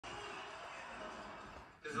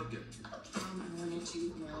cooking? I wanted to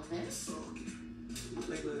mail this. Okay.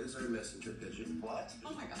 Layla is our messenger pigeon. What?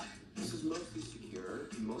 Oh my god. This is mostly secure,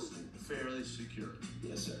 mostly fairly secure.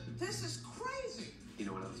 Yes, sir. This is crazy. You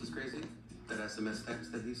know what else is crazy? That SMS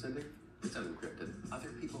text that he's sending? It's unencrypted. Other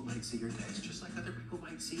people might see your text just like other people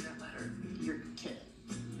might see that letter. You're kidding.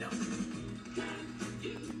 No.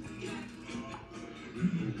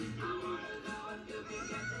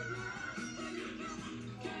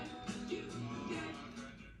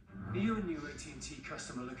 Are you a new AT&T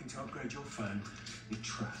customer looking to upgrade your phone? You're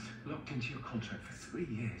trapped, locked into your contract for 3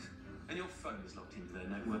 years. And your phone is locked into their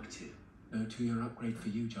network too. No 2-year upgrade for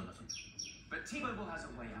you, Jonathan. But T-Mobile has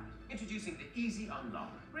a way out. Introducing the Easy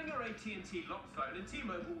Unlock. Bring your AT&T locked phone and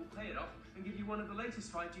T-Mobile will pay it off and give you one of the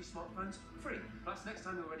latest 5G smartphones free. Plus, next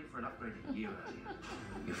time you're ready for an upgrade a year earlier.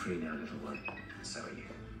 You're free now, little one. So are you.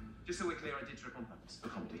 Just so we're clear, I did trip on purpose for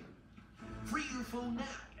comedy. Free your phone now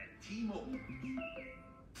at T-Mobile.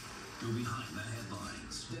 Go behind the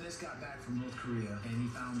headlines. Dennis got back from North Korea and he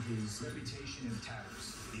found his reputation in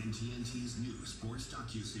tatters. In TNT's new sports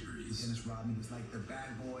docuseries. Dennis Rodman was like the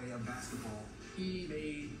bad boy of basketball. He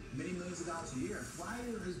made many millions of dollars a year. Why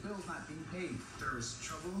are his bills not being paid? There was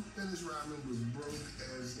trouble. Dennis Rodman was broke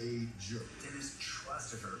as a joke. Dennis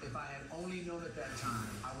trusted her. If I had only known at that time,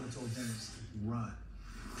 I would have told Dennis, run.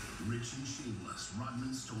 Rich and Shameless,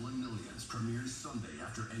 Rodman's Stolen Millions premieres Sunday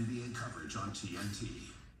after NBA coverage on TNT.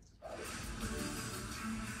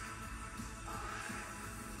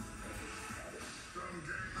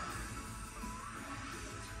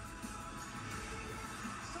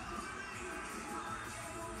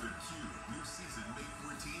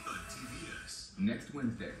 Next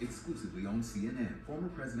Wednesday, exclusively on CNN, former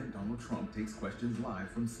President Donald Trump takes questions live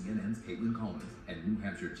from CNN's Caitlin Collins and New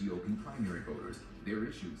Hampshire GOP primary voters, their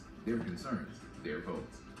issues, their concerns, their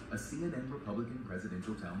votes. A CNN Republican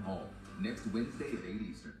presidential town hall, next Wednesday at 8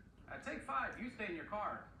 Eastern. Take 5, you stay in your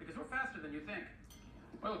car, because we're faster than you think.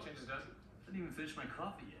 Oil changes does. Didn't even finish my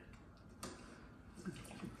coffee yet.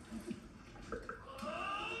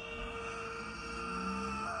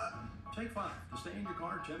 Take 5, to stay in your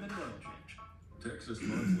car, 10-minute oil change. Texas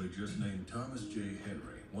Monthly just named Thomas J.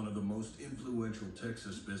 Henry one of the most influential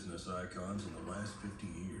Texas business icons in the last 50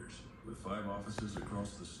 years, with 5 offices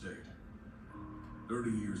across the state,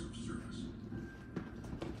 30 years of service,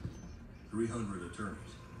 300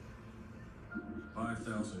 attorneys,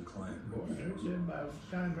 5,000 client Boy, there's about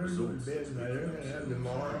time her little business, they're gonna have them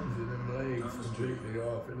arms and them legs completely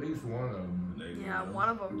off, at least one of them. Yeah, one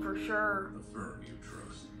of them for sure. The firm you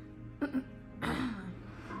trust.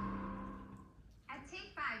 At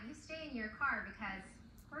Take 5, you stay in your car because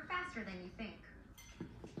we're faster than you think.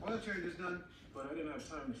 Oil change is done, but I didn't have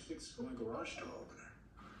time to fix my garage door opener.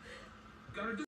 Gotta do